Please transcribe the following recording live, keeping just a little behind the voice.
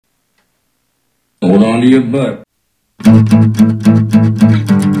onto your butt.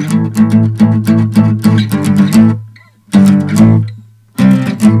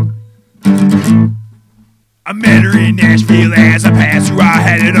 I met her in Nashville as I passed through. I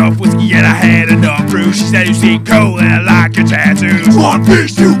had enough whiskey and I had enough brew. She said, you seem cool and I like your tattoos. One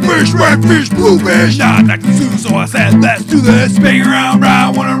fish, two fish, red fish, blue fish. Not like the zoo, so I said, let's do this. Spin around,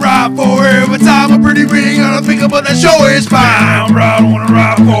 ride, wanna ride for every time a pretty ring on a finger, but that show is fine. Ride, wanna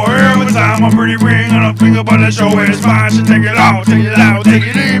ride for every time a pretty ring on a finger, but that show is fine. So take it out, take it out, take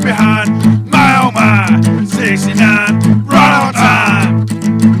it in behind. My oh my, 69, right on time.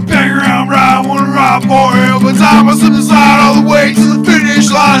 Bang around, ride, wanna ride for every time I slip aside all the way to the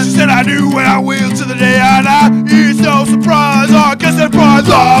finish line. She said I do and I will till the day I die. It's no surprise, I guess that prize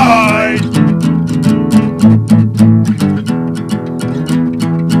lied.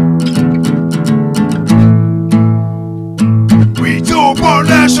 We told our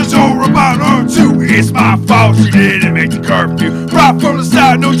national tour about her too. It's my fault she didn't make the curfew. Right from the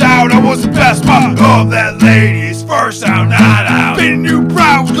start, no doubt I was the best part of that lady's first out night out. Been a new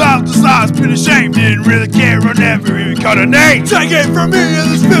pride without the size, been ashamed, didn't really care, I never even caught a name. Take it from me,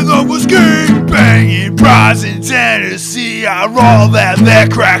 and this fella was king. Banging brides in Tennessee, I roll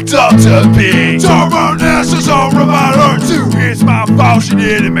that cracked up to be. Told our national tour about her too. It's my fault she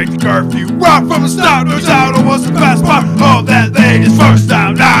didn't make the curfew. Right from the start, no doubt I was the best part of that lady's first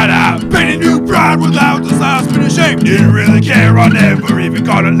out night out. Been a new bride without the size, been ashamed, didn't really care, I never even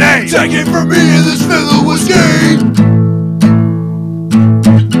caught a name. Take it from me, and this fella was king.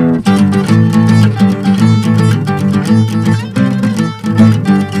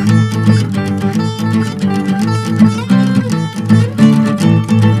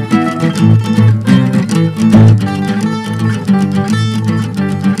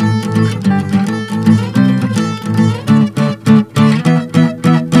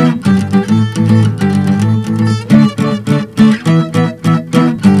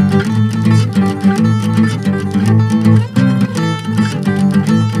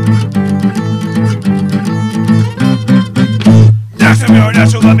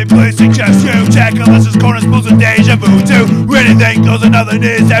 Natural, let me please suggest you check unless it's corners, pulls and deja vu too. Anything goes, another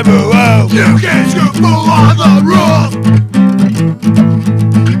is taboo. Oh, you can't scoop full on the rules.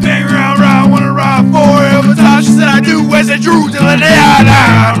 Bang around, round, wanna ride for every time. She said I do as I drew till the day I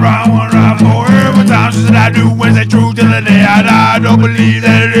die. Round, wanna ride for every time. She said I do as I drew till the day I die. Don't believe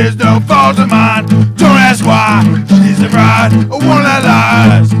that it is no fault of mine. Don't ask why, she's the bride of one that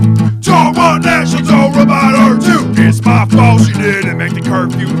lies. Talk about national tour about her too. It's my fault she didn't make the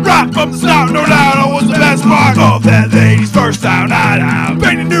curfew. Right from the start, no doubt I was the best part of that lady's first time night out.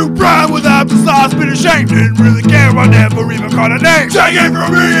 Been a new bride without the sauce, been ashamed, didn't really care, I never even caught a name. Take it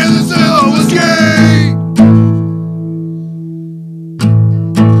from me, and this was king.